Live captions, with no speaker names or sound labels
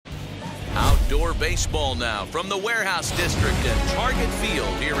Outdoor baseball now from the Warehouse District at Target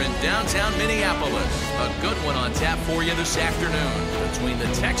Field here in downtown Minneapolis. A good one on tap for you this afternoon between the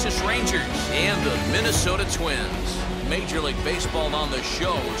Texas Rangers and the Minnesota Twins. Major League Baseball on the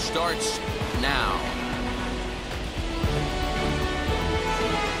show starts now.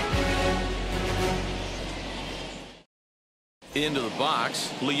 Into the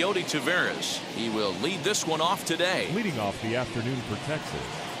box, Leody Taveras. He will lead this one off today. Leading off the afternoon for Texas,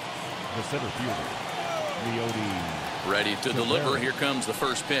 the center fielder, Leody. Ready to deliver. Here comes the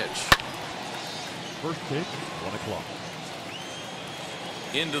first pitch. First pitch, 1 o'clock.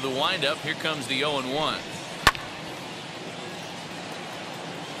 Into the windup. Here comes the 0-1.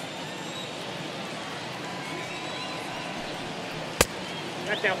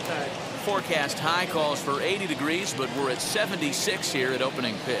 That's outside. Forecast high calls for 80 degrees, but we're at 76 here at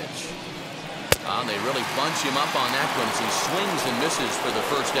opening pitch. They really bunch him up on that one as he swings and misses for the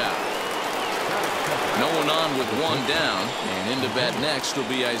first out. No one on with one down, and into bat next will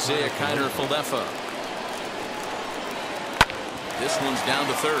be Isaiah Kiner-Falefa. This one's down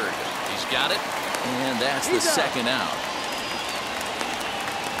to third. He's got it, and that's the second out.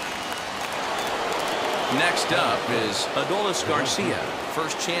 Next up is Adolis Garcia.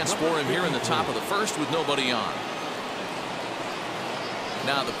 First chance for him here in the top of the first with nobody on.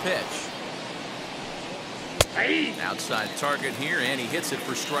 Now the pitch. Outside target here, and he hits it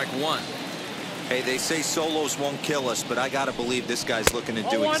for strike one. Hey, they say solos won't kill us, but I gotta believe this guy's looking to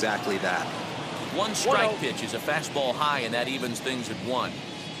do exactly that. One strike pitch is a fastball high, and that evens things at one.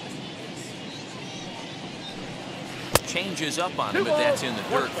 Changes up on him, but that's in the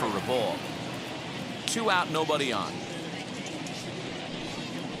dirt for a ball. 2 out, nobody on.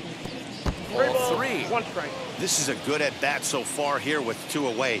 Ball 3. 1 strike. This is a good at bat so far here with 2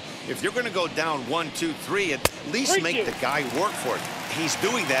 away. If you're going to go down 1, 2, 3, at least make the guy work for it. He's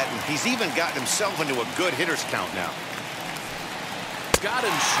doing that, and he's even gotten himself into a good hitter's count now. Got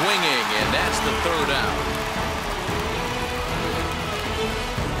him swinging, and that's the third out.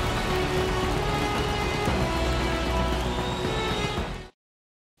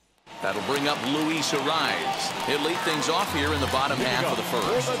 That'll bring up Luis Arraez. He'll lead things off here in the bottom half of the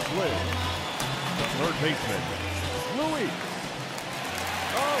first. The third baseman, Luis.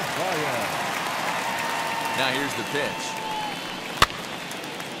 Now here's the pitch.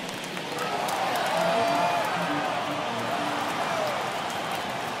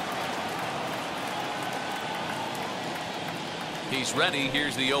 He's ready.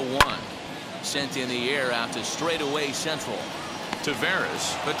 Here's the 0-1. Sent in the air out to straightaway central.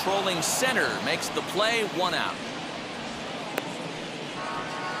 Taveras patrolling center makes the play. 1 out.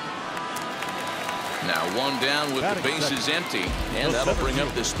 Now 1 down with the bases empty, and that'll bring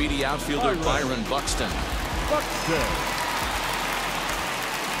up the speedy outfielder Byron Buxton.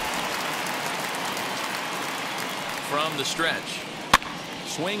 From the stretch,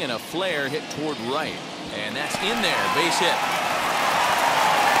 swing and a flare hit toward right, and that's in there. Base hit.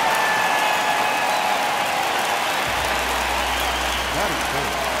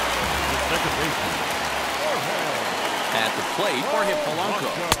 At the plate, Jorge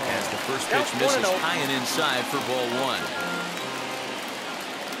Polanco, as the first pitch misses high and inside for ball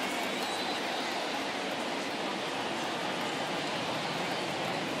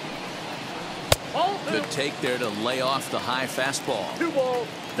 1. Good take there to lay off the high fastball. 2 balls.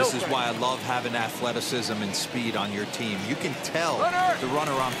 This is why I love having athleticism and speed on your team. You can tell the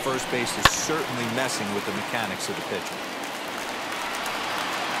runner on first base is certainly messing with the mechanics of the pitcher.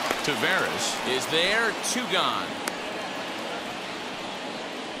 Taveras is there. 2 gone.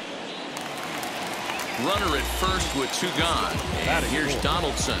 Runner at first with 2 gone. And here's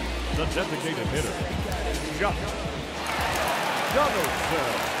Donaldson. The designated hitter, Josh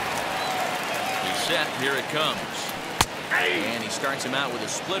Donaldson. He's set. Here it comes. And he starts him out with a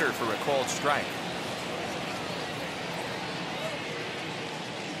splitter for a called strike.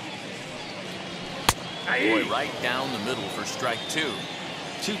 Boy, right down the middle for strike 2.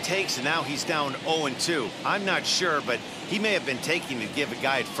 2 takes, and now he's down 0-2. I'm not sure, but he may have been taking to give a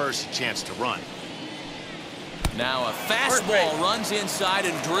guy at first a chance to run. Now a fastball runs inside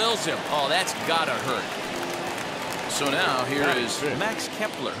and drills him. Oh, that's gotta hurt. So now here is Max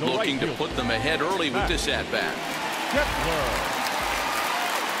Kepler looking to put them ahead early with this at-bat.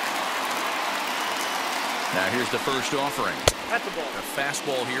 Now here's the first offering. That's a ball. A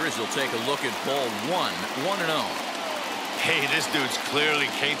fastball here as he'll take a look at ball 1. 1-0. Hey, this dude's clearly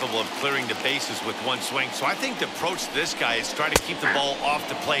capable of clearing the bases with 1 swing. So I think the approach to this guy is try to keep the ball off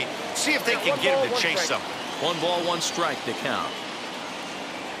the plate. See if they can get him to chase something. 1 ball, 1 strike to count.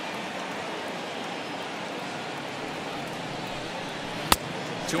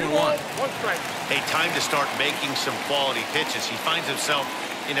 2-1. Hey, time to start making some quality pitches. He finds himself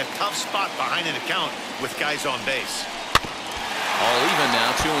in a tough spot behind an account with guys on base. All even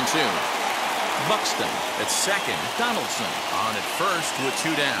now, 2-2. Buxton at second. Donaldson on at first with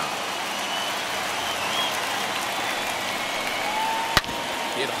 2 down.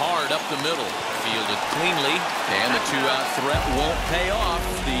 Hit hard up the middle. Fielded cleanly. And the 2-out threat won't pay off.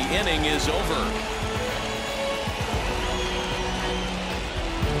 The inning is over.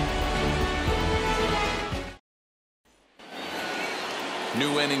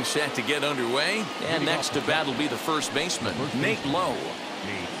 New inning set to get underway. And next to bat will be the first baseman, Nate Lowe.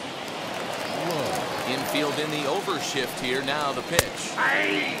 Infield in the overshift here. Now the pitch.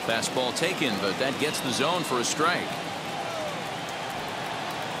 Fastball taken, but that gets the zone for a strike.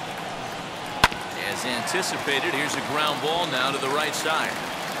 As anticipated, here's a ground ball now to the right side.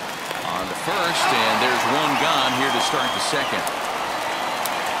 On the first, and there's one gone here to start the second.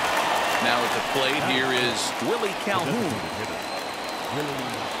 Now at the plate, here is Willie Calhoun.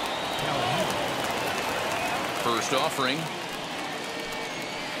 First offering.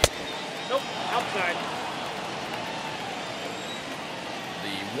 Nope, outside.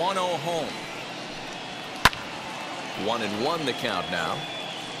 The 1-0 home. 1-1 the count now.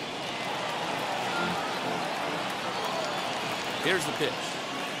 Here's the pitch.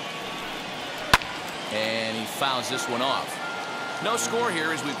 And he fouls this one off. No score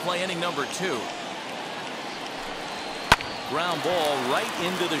here as we play inning number 2. Ground ball right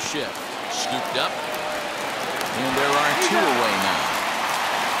into the shift. Scooped up. And there are 2 away now.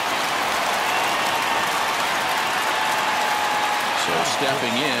 So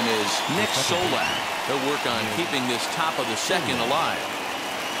stepping in is Nick Solak. He'll work on keeping this top of the second alive.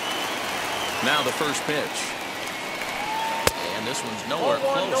 Now the first pitch. And this one's nowhere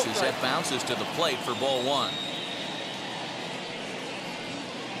close as that bounces to the plate for ball 1.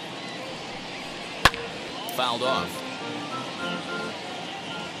 Fouled off.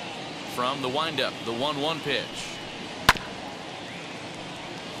 From the windup, the 1-1 pitch.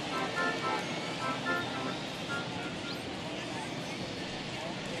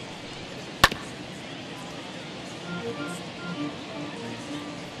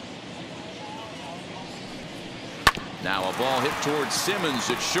 Now a ball hit towards Simmons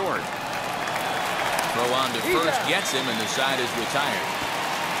at short. Throw on to first gets him, and the side is retired.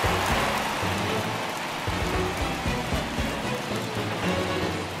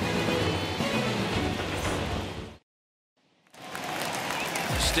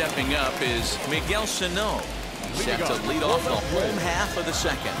 Stepping up is Miguel Sano. Set to lead off the home half of the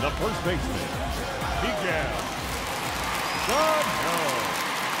second. The first baseman, Miguel Sano.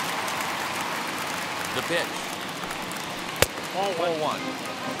 The pitch. Ball 1-1.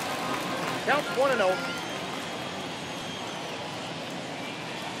 Count 1-0.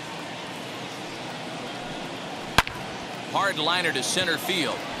 Hard liner to center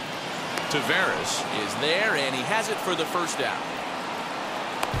field. Taveras is there, and he has it for the first out.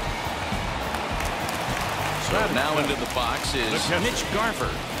 So now into the box is Mitch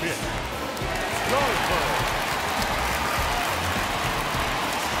Garver.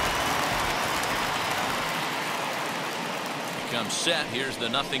 Becomes set. Here's the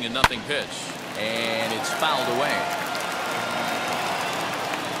 0-0 pitch, and it's fouled away.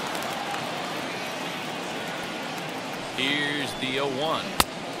 Here's the 0-1.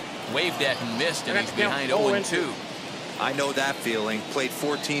 Waved at and missed, and he's behind 0-2. I know that feeling. Played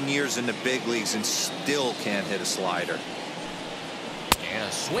 14 years in the big leagues and still can't hit a slider. And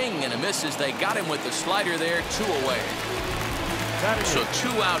a swing and a miss as they got him with the slider there. 2 away. So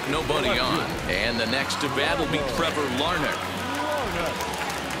 2 out, nobody on. And the next to bat will be Trevor Larnach.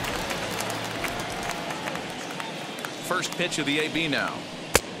 First pitch of the AB now.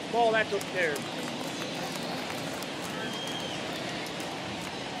 Ball, that's upstairs.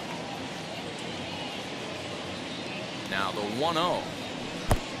 Now the 1-0.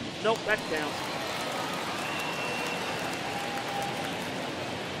 Nope, that's down.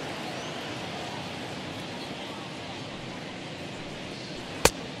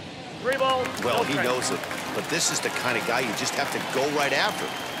 Three balls. Well, he knows it, but this is the kind of guy you just have to go right after.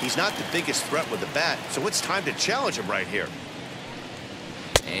 He's not the biggest threat with the bat, so it's time to challenge him right here.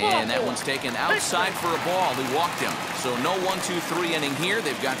 And that one's taken outside for a ball. He walked him. So no 1-2-3 inning here.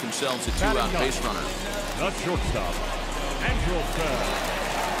 They've got themselves a 2-out base runner. The shortstop, Andrelton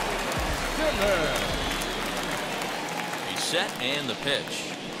Simmons. He's set, and the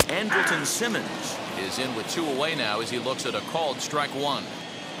pitch. Andrelton Simmons is in with 2 away now as he looks at a called strike 1.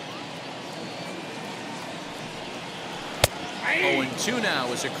 0-2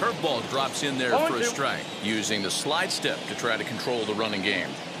 now as a curveball drops in there for a 0-2. strike. Using the slide step to try to control the running game.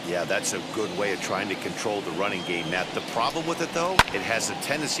 Yeah, that's a good way of trying to control the running game, Matt. The problem with it, though, it has a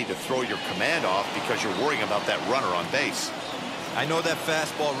tendency to throw your command off because you're worrying about that runner on base. I know that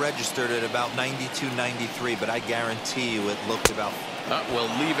fastball registered at about 92, 93, but I guarantee you it looked about... We'll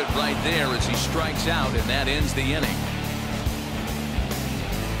leave it right there as he strikes out, and that ends the inning.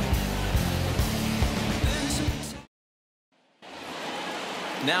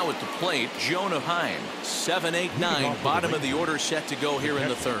 Now at the plate, Jonah Heim. 7-8-9, bottom of the order set to go here in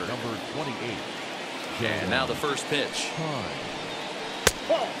the third. Number 28. And now the first pitch.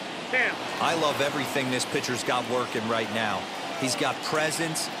 Ball. Down. I love everything this pitcher's got working right now. He's got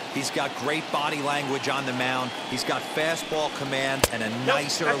presence. He's got great body language on the mound. He's got fastball command and a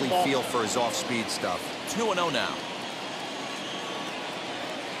nice that's early ball. feel for his off-speed stuff. 2-0 now.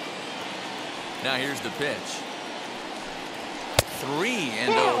 Now here's the pitch. 3-0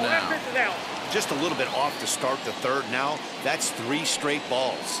 Ball. That now. pitch is out. Just a little bit off to start the third now. That's 3 straight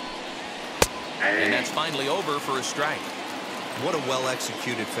balls. And that's finally over for a strike. What a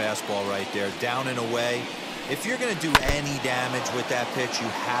well-executed fastball right there, down and away. If you're going to do any damage with that pitch, you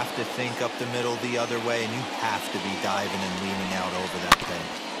have to think up the middle the other way, and you have to be diving and leaning out over that thing.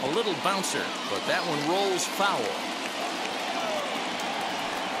 A little bouncer, but that one rolls foul.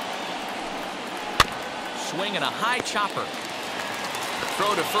 Swing and a high chopper.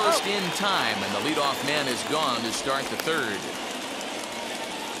 Throw to first in time, and the leadoff man is gone to start the third.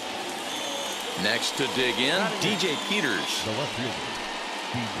 Next to dig in, DJ Peters. The left fielder,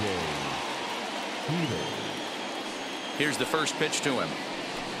 DJ Peters. Here's the first pitch to him.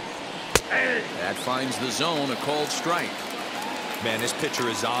 That finds the zone, a called strike. Man, this pitcher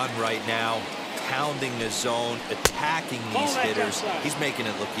is on right now, pounding the zone, attacking these hitters. He's making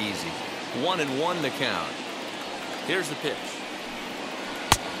it look easy. 1-1 the count. Here's the pitch.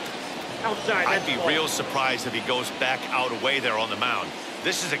 Outside. I'd That's be ball. real surprised if he goes back out away there on the mound.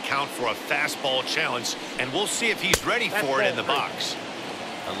 This is a count for a fastball challenge, and we'll see if he's ready for it in the box.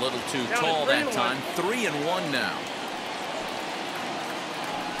 A little too Down tall at 3-1. that time. 3-1 now.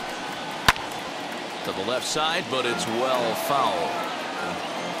 To the left side, but it's well foul.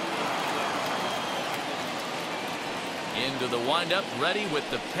 Into the windup, ready with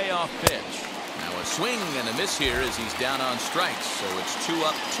the payoff pitch. Now a swing and a miss here as he's down on strikes. So it's 2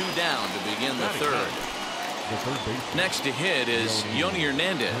 up, 2 down to begin the third. The third baseman. Next to hit is Yoni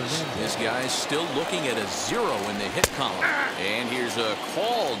Hernandez. This guy's still looking at a 0 in the hit column. And here's a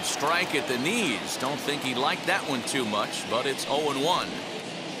called strike at the knees. Don't think he liked that one too much, but it's 0-1.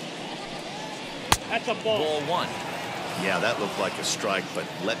 That's a ball. Ball 1. Yeah, that looked like a strike, but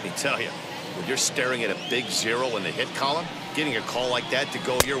let me tell you, when you're staring at a big 0 in the hit column, getting a call like that to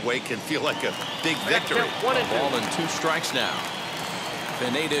go your way can feel like a big victory. That's 1-2. Ball and 2 strikes now.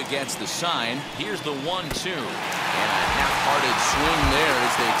 Pineda gets the sign. Here's the 1-2. And a half-hearted swing there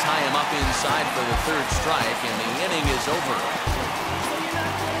as they tie him up inside for the third strike, and the inning is over.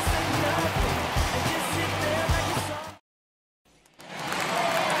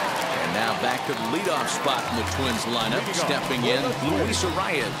 Back to the leadoff spot in the Twins lineup. Stepping in, Luis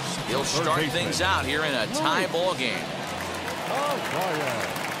Arias. He'll start things out here in a tie ball game.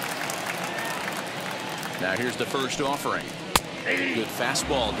 Now here's the first offering. Good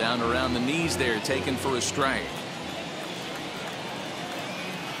fastball down around the knees there, taken for a strike.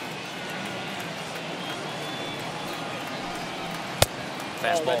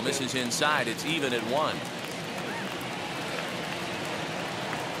 Fastball misses inside. It's even at 1.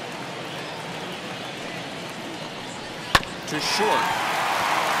 To short.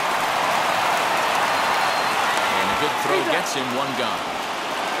 And a good throw gets him, 1 gone.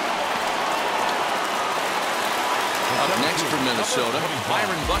 Up next for Minnesota,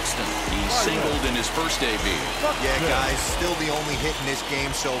 Byron Buxton. He singled in his first debut. Yeah, guys, still the only hit in this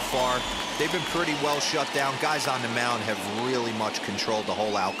game so far. They've been pretty well shut down. Guys on the mound have really much controlled the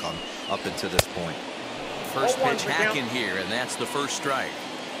whole outcome up until this point. First pitch hacking here, and that's the first strike.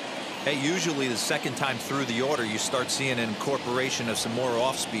 Hey, usually the second time through the order, you start seeing an incorporation of some more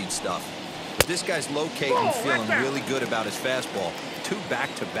off-speed stuff. But this guy's locating, feeling really good about his fastball. 2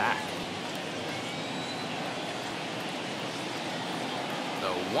 back-to-back.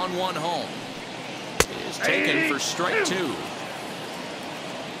 The 1-1 home is taken for strike 2.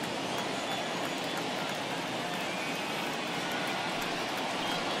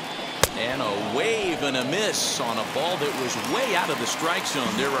 And a wave and a miss on a ball that was way out of the strike zone.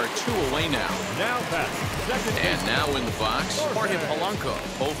 There are 2 away now. And now in the box, Jorge Polanco.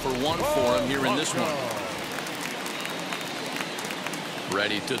 0 for 1 for him here in this one.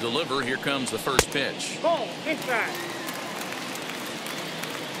 Ready to deliver. Here comes the first pitch. Ball inside.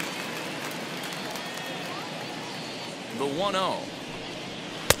 the 1-0.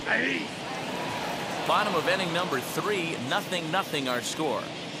 Bottom of inning number 3, 0-0 our score.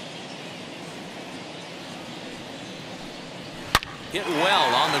 Hit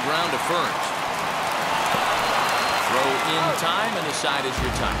well on the ground to first. Throw in time, and the side is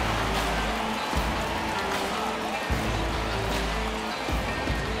retired.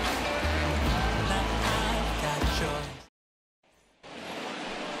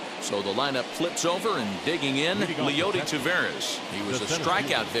 So the lineup flips over, and digging in, Leody Taveras. He was a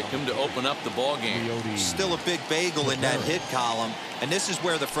strikeout victim to open up the ball game. Still a big bagel in that hit column, and this is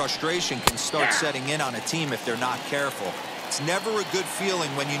where the frustration can start setting in on a team if they're not careful. It's never a good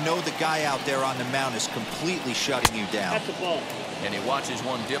feeling when you know the guy out there on the mound is completely shutting you down. That's a ball. And he watches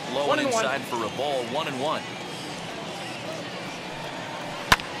one dip low and inside for a ball, 1-1.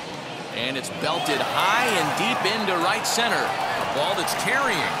 And it's belted high and deep into right center. A ball that's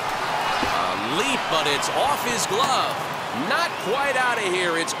carrying. A leap, but it's off his glove. Not quite out of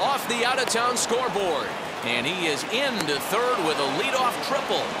here. It's off the out-of-town scoreboard. And he is into third with a leadoff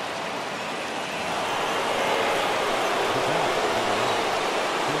triple.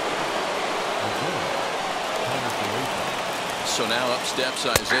 So now up steps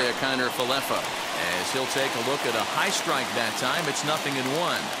Isiah Kiner-Falefa as he'll take a look at a high strike that time. It's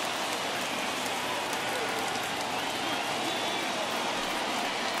 0-1.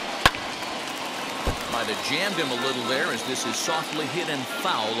 Might have jammed him a little there as this is softly hit and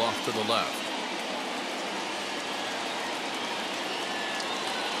foul off to the left.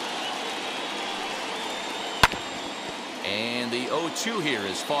 And the 0-2 here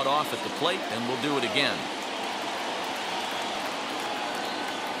is fought off at the plate, and we'll do it again.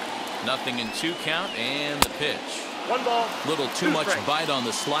 0-2 count, and the pitch. 1 ball. Little too much bite on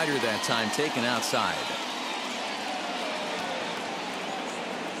the slider that time, taken outside.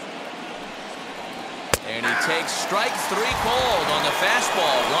 And he takes strike 3 called on the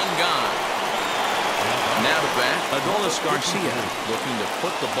fastball. Run gone. Now to bat, Adolis Garcia looking to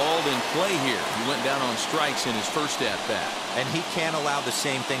put the ball in play here. He went down on strikes in his first at-bat. And he can't allow the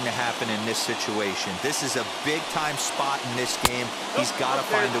same thing to happen in this situation. This is a big-time spot in this game. He's got to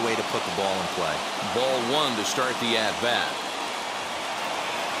find a way to put the ball in play. Ball 1 to start the at-bat.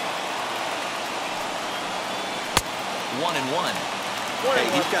 1-1. Hey,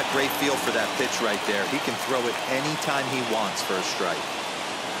 he's got great feel for that pitch right there. He can throw it anytime he wants for a strike.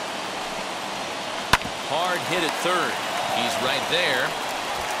 Hard hit at third. He's right there.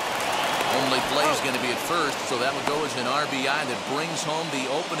 Only play is going to be at first, so that would go as an RBI that brings home the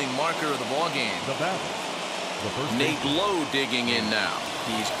opening marker of the ball game. The batter, the first Nate Lowe digging in now.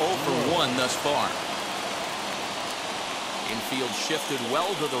 He's 0 for 1 thus far. Infield shifted well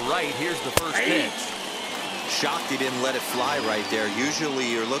to the right. Here's the first pitch. Shocked he didn't let it fly right there. Usually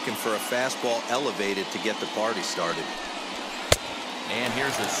you're looking for a fastball elevated to get the party started. And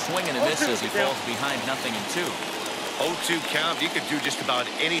here's a swing and a miss as he falls behind 0-2. 0-2 count. You could do just about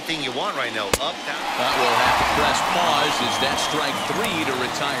anything you want right now. Up, down. But we'll have to press pause as that strike 3 to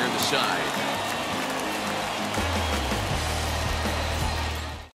retire the side.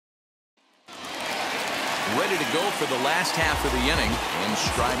 Ready to go for the last half of the inning, and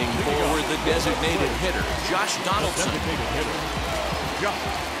striding forward the designated hitter, Josh Donaldson. Josh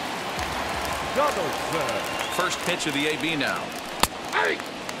Donaldson. First pitch of the AB now.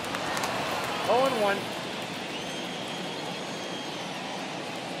 0-1.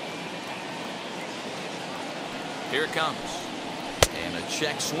 Here it comes. And a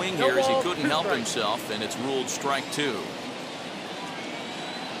check swing here as he couldn't help himself, and it's ruled strike 2.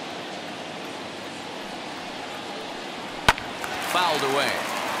 Fouled away.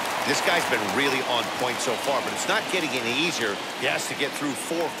 This guy's been really on point so far, but it's not getting any easier. He has to get through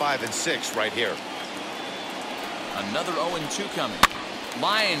 4, 5, and 6 right here. Another 0-2 coming.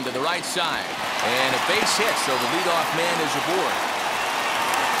 Line to the right side. And a base hit, so the leadoff man is aboard.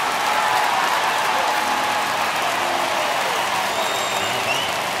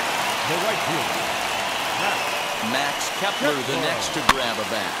 The right fielder, Max Kepler the next to grab a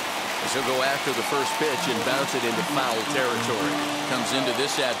bat. As he'll go after the first pitch and bounce it into foul territory. Comes into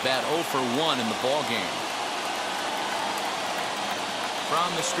this at-bat 0 for 1 in the ball game.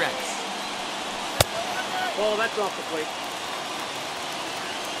 From the stretch. Oh, that's off the plate.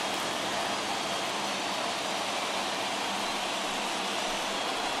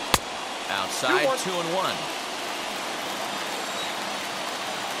 Outside, 2-1.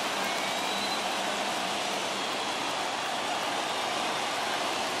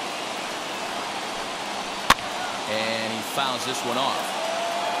 And he fouls this one off.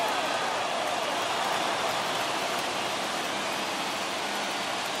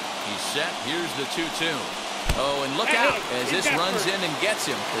 He's set. Here's the 2-2. Oh, and look out as this runs in and gets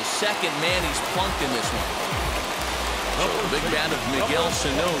him. The second man he's plunked in this one. So the big bat of Miguel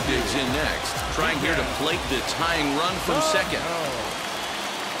Sano digs in next, trying here to plate the tying run from second.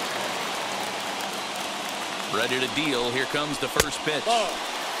 Ready to deal. Here comes the first pitch.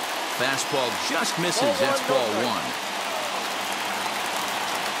 Fastball just misses. That's ball one.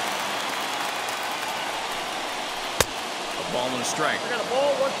 A ball and a strike. We got a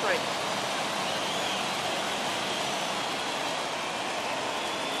ball, 1 strike.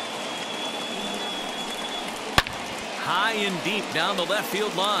 High and deep down the left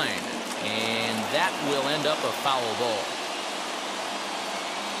field line. And that will end up a foul ball.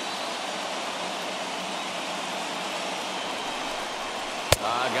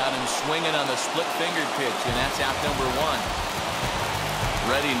 Got him swinging on the split-fingered pitch, and that's out number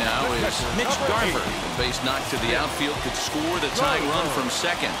 1. Ready now is Mitch Garver. The base knock to the outfield could score the tying run from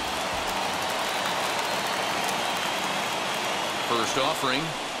second. First offering.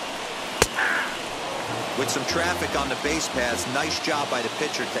 With some traffic on the base paths, nice job by the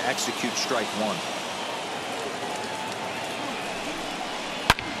pitcher to execute strike 1.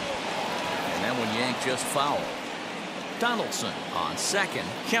 And that one yanked just foul. Donaldson on second.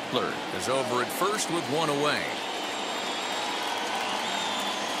 Kepler is over at first with 1 away.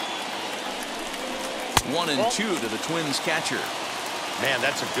 1-2 to the Twins catcher. Man,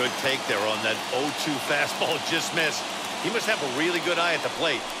 that's a good take there on that 0-2 fastball just missed. He must have a really good eye at the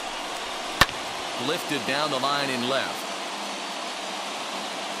plate. Lifted down the line in left.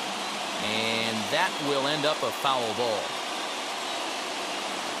 And that will end up a foul ball.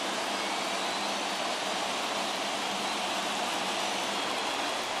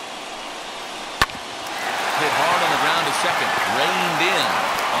 Hit hard on the ground to second. Reined in.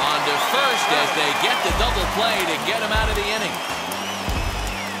 On to first as they get the double play to get him out of the inning.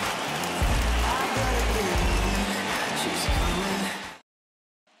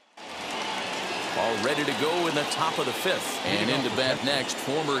 All ready to go in the top of the 5th. And into bat next,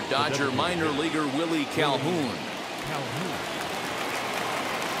 former Dodger minor leaguer Willie Calhoun.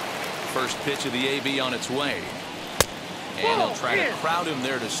 First pitch of the AB on its way. And he'll try to crowd him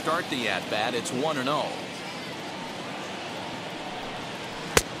there to start the at-bat. It's 1-0.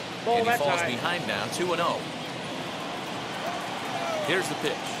 And he falls behind now, 2-0. Here's the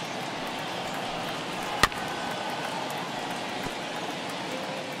pitch.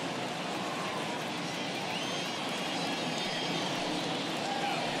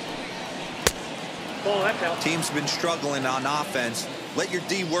 Team's been struggling on offense. Let your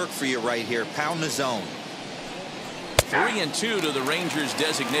D work for you right here. Pound the zone. 3-2 to the Rangers'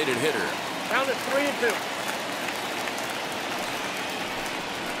 designated hitter. Pound it 3-2.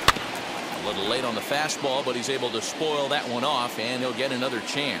 A little late on the fastball, but he's able to spoil that one off, and he'll get another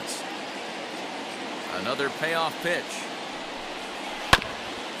chance. Another payoff pitch.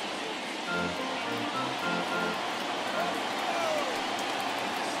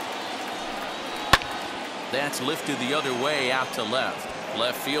 That's lifted the other way out to left.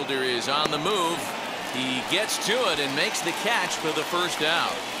 Left fielder is on the move. He gets to it and makes the catch for the first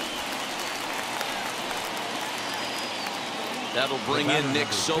out. That'll bring in Nick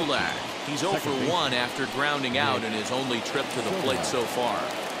Solak. He's 0 for 1 after grounding out in his only trip to the plate so far.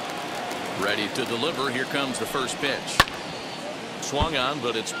 Ready to deliver. Here comes the first pitch. Swung on,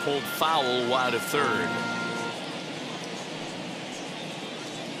 but it's pulled foul wide of third.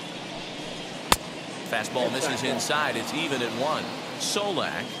 Fastball misses inside. It's even at 1.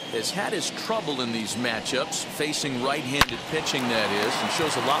 Solak has had his trouble in these matchups, facing right-handed pitching, that is, and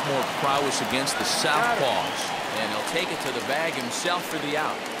shows a lot more prowess against the southpaws. And he'll take it to the bag himself for the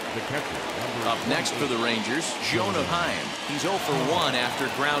out. Up next for the Rangers, Jonah Heim. He's 0 for 1 after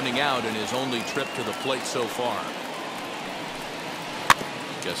grounding out in his only trip to the plate so far.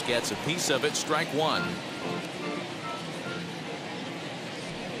 Just gets a piece of it. Strike 1.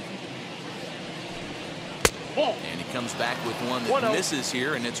 And he comes back with one that misses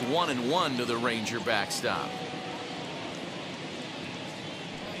here, and it's 1-1 to the Ranger backstop.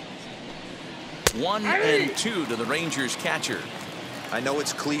 1-2 to the Rangers catcher. I know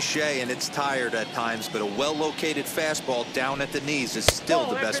it's cliche and it's tired at times, but a well-located fastball down at the knees is still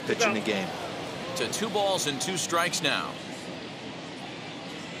the best pitch in the game. To 2 balls and 2 strikes now.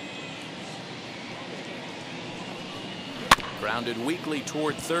 Grounded weakly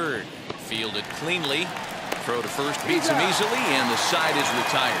toward third. Fielded cleanly. Throw to first beats him easily, and the side is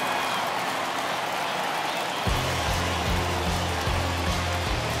retired.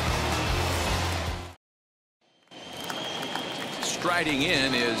 Striding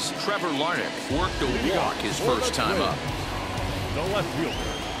in is Trevor Larnach. Worked a walk his first time up. The left fielder,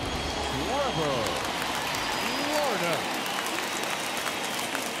 Trevor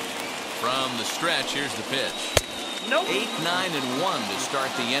From the stretch, here's the pitch. Nope. 8, 9, and 1 to start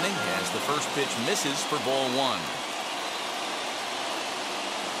the inning as the first pitch misses for ball 1.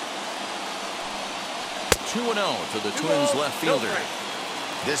 2-0 to the Twins left fielder.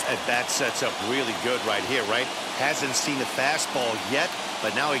 This at bat sets up really good right here, right? Hasn't seen a fastball yet,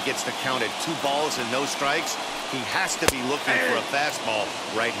 but now he gets the count at 2 balls and no strikes. He has to be looking for a fastball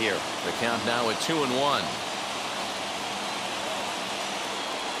right here. The count now at 2-1.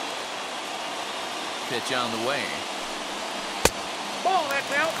 Pitch on the way. Ball, that's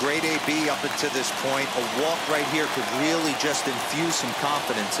out. Great AB up until this point. A walk right here could really just infuse some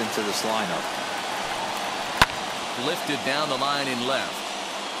confidence into this lineup. Lifted down the line in left.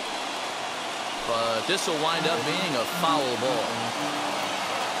 But this will wind up being a foul ball.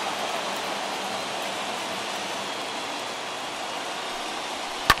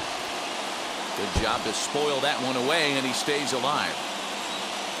 Good job to spoil that one away, and he stays alive.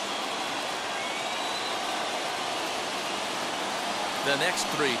 The next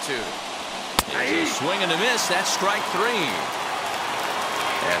 3-2. It's a swing and a miss. That's strike 3.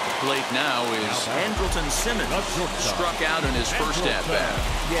 At the plate now is Andrelton Simmons. Struck out in his first at-bat.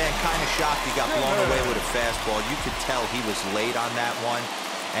 Yeah, and kind of shocked he got blown away with a fastball. You could tell he was late on that one.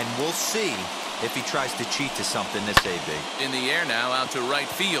 And we'll see if he tries to cheat to something this AB. In the air now out to right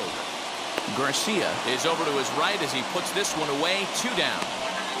field. Garcia is over to his right as he puts this one away. 2 down.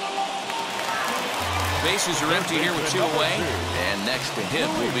 Bases are empty here with 2 away. And next to him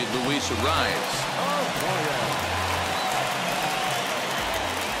will be Luis Arraez.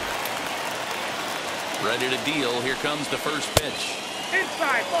 Ready to deal. Here comes the first pitch.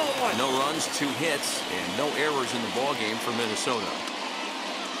 Inside, ball 1. No runs, 2 hits, and no errors in the ball game for Minnesota.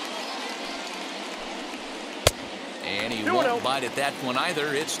 And he won't bite at that one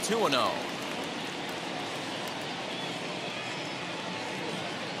either. It's 2-0.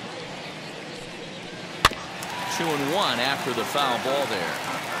 Two and 1 after the foul ball there.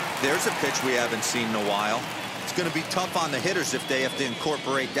 There's a pitch we haven't seen in a while. It's going to be tough on the hitters if they have to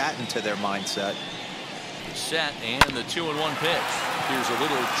incorporate that into their mindset. Set and the 2-1 pitch. Here's a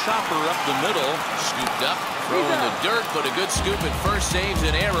little chopper up the middle. Scooped up, throw in the dirt, but a good scoop at first saves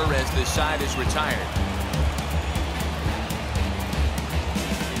an error as this side is retired.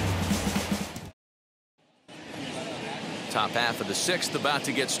 Top half of the 6th about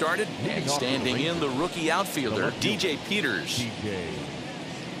to get started, and standing in the rookie outfielder DJ Peters.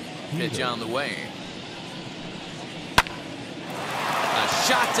 Pitch on the way. A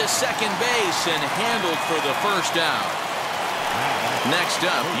shot to second base and handled for the first out. Next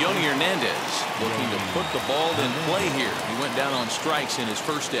up, Yoni Hernandez looking to put the ball in play here. He went down on strikes in his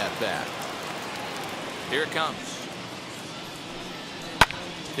first at bat. Here it comes.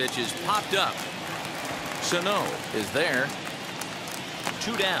 Pitch is popped up. Sano is there.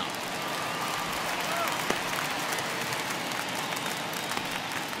 2 down.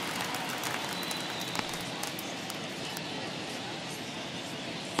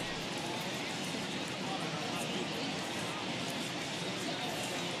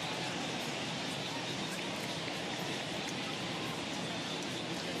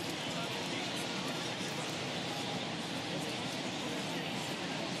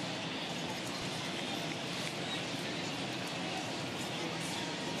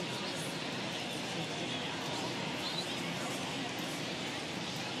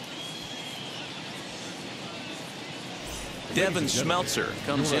 Devin Smeltzer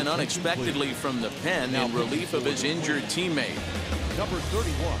comes in unexpectedly from the pen in relief of his injured teammate. Number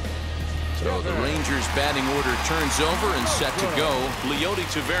 31. So the Rangers batting order turns over and set to go. Leody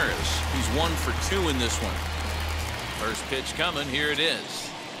Taveras. He's 1 for 2 in this one. First pitch coming. Here it is.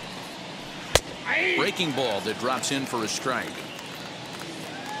 Breaking ball that drops in for a strike.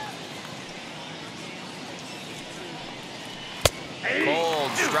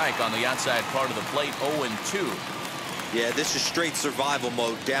 Called strike on the outside part of the plate. 0-2. Yeah, this is straight survival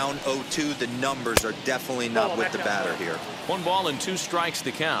mode. Down 0-2. The numbers are definitely not with the batter here. 1 ball and 2 strikes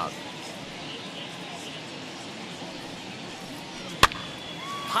to count.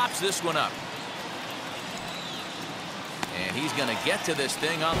 Pops this one up. And he's going to get to this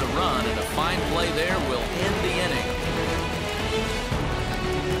thing on the run, and a fine play there will end the inning.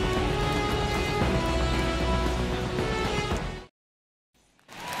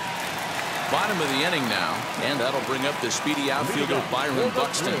 Bottom of the inning now, and that'll bring up the speedy outfielder Byron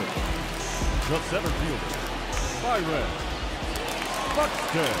Buxton. The center fielder, Byron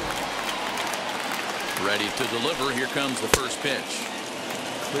Buxton. Ready to deliver. Here comes the first pitch.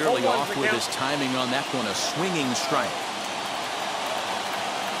 Clearly off with his timing on that one. A swinging strike.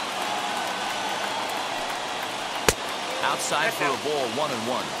 Outside for a ball,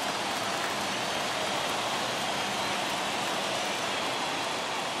 1-1.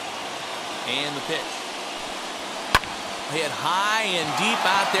 And the pitch. Hit high and deep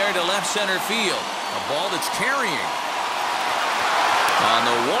out there to left center field. A ball that's carrying. On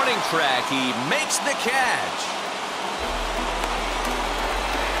the warning track, he makes the catch.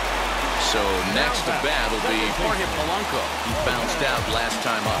 So next to bat will be Jorge Polanco. He bounced out last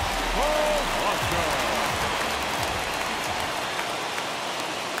time up.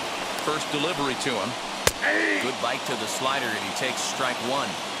 First delivery to him. Good bite to the slider, and he takes strike one.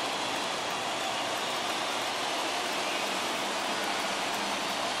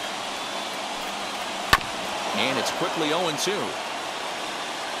 And it's quickly 0-2.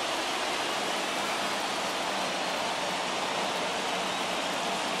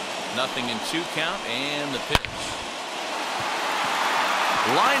 Nothing in 2 count, and the pitch.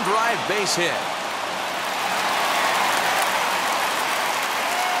 Line drive base hit.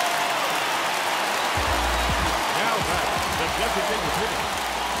 Now back, the designated hitter,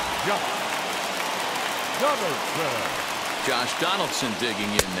 Josh Donaldson digging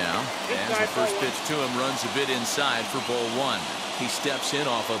in now. As the first pitch to him runs a bit inside for ball 1. He steps in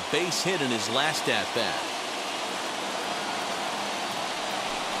off a base hit in his last at-bat.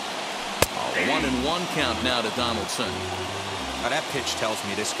 1-1 count now to Donaldson. Now that pitch tells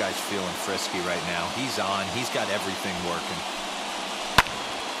me this guy's feeling frisky right now. He's on. He's got everything working.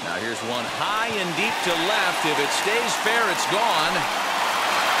 Now here's one high and deep to left. If it stays fair, it's gone.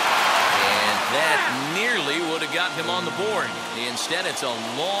 And that nearly would have gotten him on the board. Instead, it's a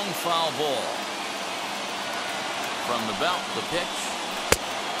long foul ball. From the belt, the pitch.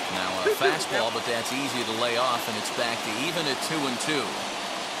 Now a fastball, but that's easy to lay off, and it's back to even at 2-2.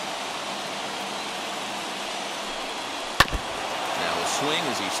 Swing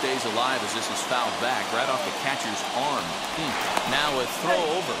as he stays alive as this is fouled back right off the catcher's arm. Now a throw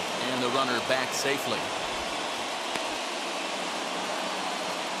over, and the runner back safely.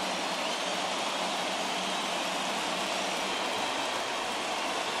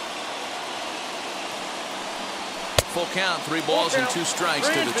 Full count, 3 balls and 2 strikes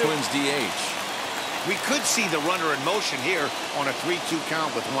to the Twins DH. We could see the runner in motion here on a 3-2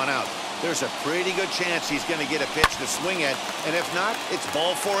 count with 1 out. There's a pretty good chance he's going to get a pitch to swing at, and if not, it's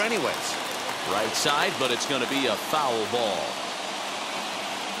ball 4 anyways. Right side, but it's going to be a foul ball.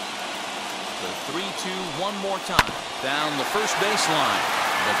 The 3-2 one more time. Down the first baseline.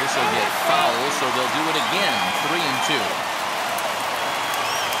 But this will get foul, so they'll do it again. 3-2.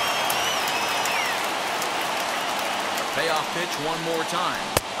 Payoff pitch one more time.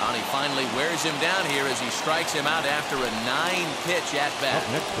 And he finally wears him down here as he strikes him out after a 9-pitch at-bat.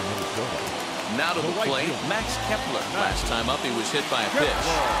 Up next for Minnesota. Now to the plate, Max Kepler. Last time up, he was hit by a pitch.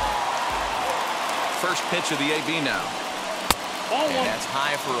 First pitch of the AB now. And that's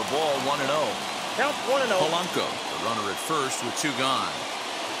high for a ball, 1-0. Count 1-0. Polanco, the runner at first with 2 gone.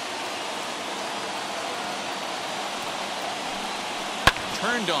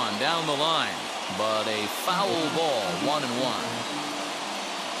 Turned on down the line, but a foul ball, 1-1.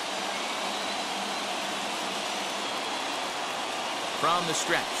 From the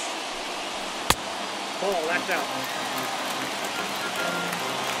stretch. Ball, that's out.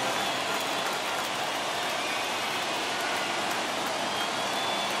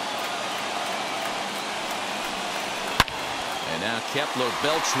 And now Kepler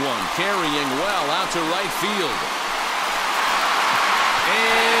belts one, carrying well out to right field.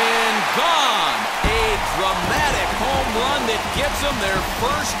 And gone. A dramatic home run that gives them their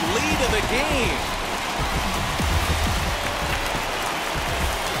first lead of the game.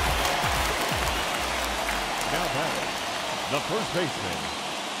 The first baseman.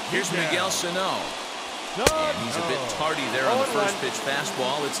 Here's Miguel Sano. And he's a bit tardy there on the first pitch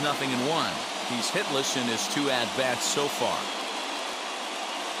fastball. It's 0-1. He's hitless in his 2 at-bats so far.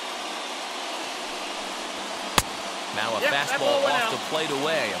 Now a fastball off the plate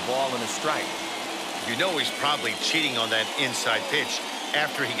away. A ball and a strike. You know he's probably cheating on that inside pitch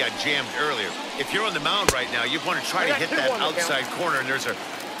after he got jammed earlier. If you're on the mound right now, you want to try to hit that outside corner, and there's a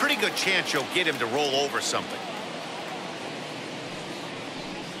pretty good chance you'll get him to roll over something.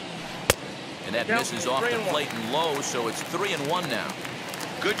 And that misses off the plate and low, so it's 3-1 now.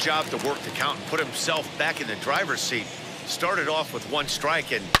 Good job to work the count and put himself back in the driver's seat. Started off with 1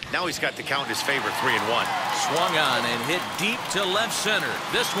 strike, and now he's got the count in his favor, 3-1. Swung on and hit deep to left center.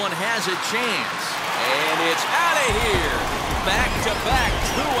 This one has a chance. And it's out of here. Back-to-back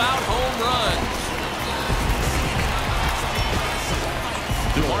 2-out home runs.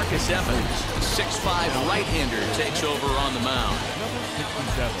 DeMarcus Evans, 6'5" right-hander, takes over on the mound. Number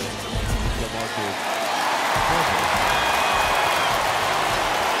 67, DeMarcus Evans.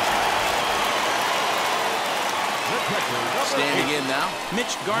 Standing in now,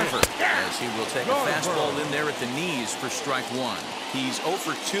 Mitch Garver, as he will take a fastball in there at the knees for strike one. He's 0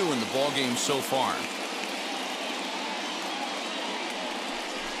 for 2 in the ballgame so far.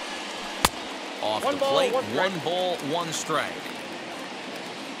 Off the plate, 1 ball, 1 strike.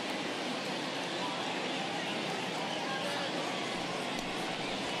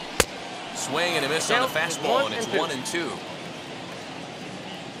 Swing and a miss on the fastball, and it's 1-2.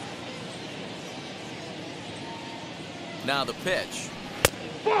 Now the pitch.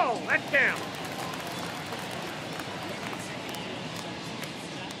 Ball, that's down.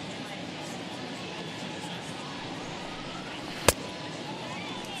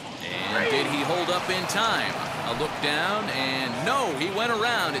 And did he hold up in time? A look down, and no, he went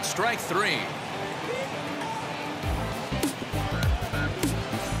around. It's strike 3.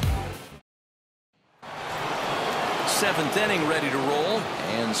 Seventh inning ready to roll,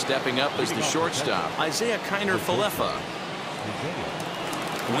 and stepping up is the shortstop, Isaiah Kiner-Falefa.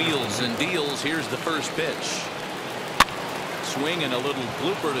 Wheels and deals. Here's the first pitch. Swing and a little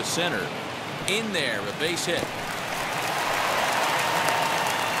blooper to center. In there, a base hit.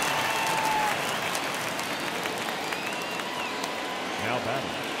 Now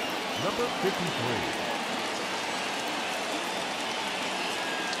batting, number 53.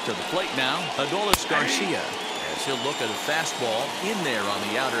 To the plate now, Adolis Garcia. As he'll look at a fastball in there on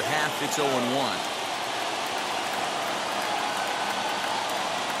the outer half. It's 0-1.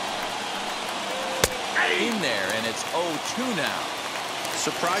 In there, and it's 0-2 now.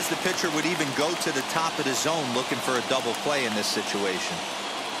 Surprised the pitcher would even go to the top of the zone looking for a double play in this situation.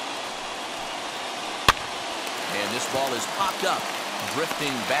 And this ball is popped up,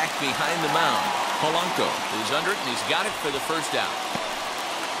 drifting back behind the mound. Polanco is under it, and he's got it for the first out.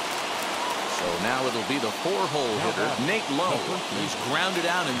 So now it'll be the 4-hole hitter, Nate Lowe. He's grounded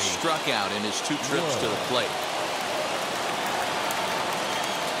out and struck out in his 2 trips to the plate.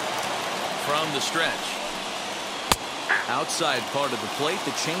 From the stretch. Outside part of the plate,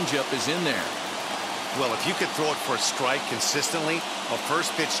 the changeup is in there. Well, if you could throw it for a strike consistently, a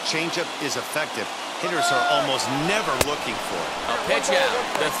first pitch changeup is effective. Hitters are almost never looking for it. A pitch out,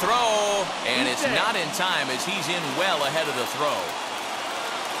 the throw, and it's not in time as he's in well ahead of the throw.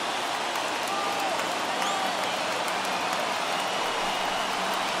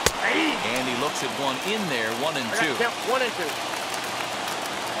 And he looks at one in there, 1-2. 1-2.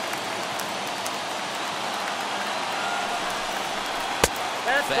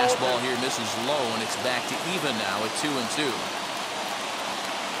 Fastball here misses low, and it's back to even now at 2-2.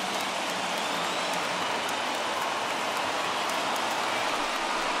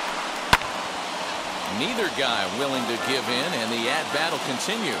 Neither guy willing to give in, and the at-bat will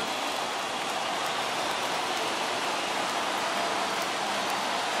continue.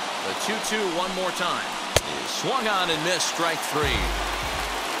 The 2-2 one more time. Is swung on and missed, strike 3.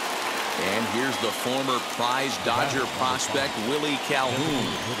 And here's the former prize Dodger prospect, Willie Calhoun.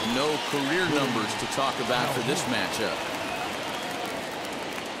 No career numbers to talk about for this matchup.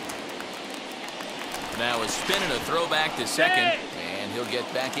 Now a spin and a throwback to second, and he'll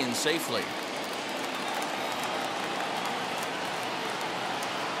get back in safely.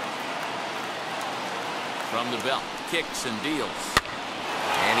 From the belt, kicks and deals.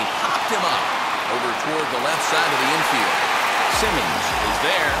 And he popped him up over toward the left side of the infield. Simmons is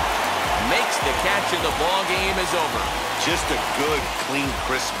there. Makes the catch, and the ball game is over. Just a good, clean,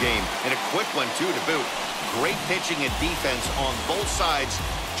 crisp game. And a quick one, too, to boot. Great pitching and defense on both sides.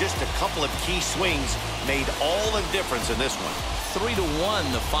 Just a couple of key swings made all the difference in this one.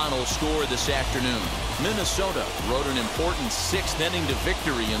 3-1 the final score this afternoon. Minnesota rode an important 6th inning to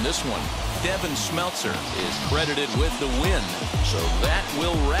victory in this one. Devin Smeltzer is credited with the win. So that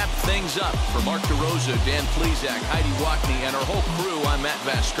will wrap things up. For Mark DeRosa, Dan Plesac, Heidi Watney, and our whole crew, I'm Matt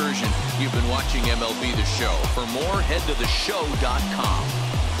Vasgersian. You've been watching MLB The Show. For more, head to theshow.com.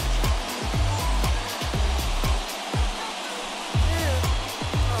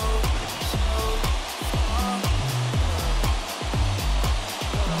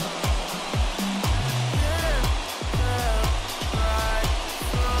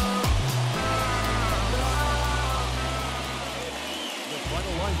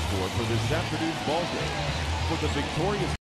 For this afternoon's ball game, for the victorious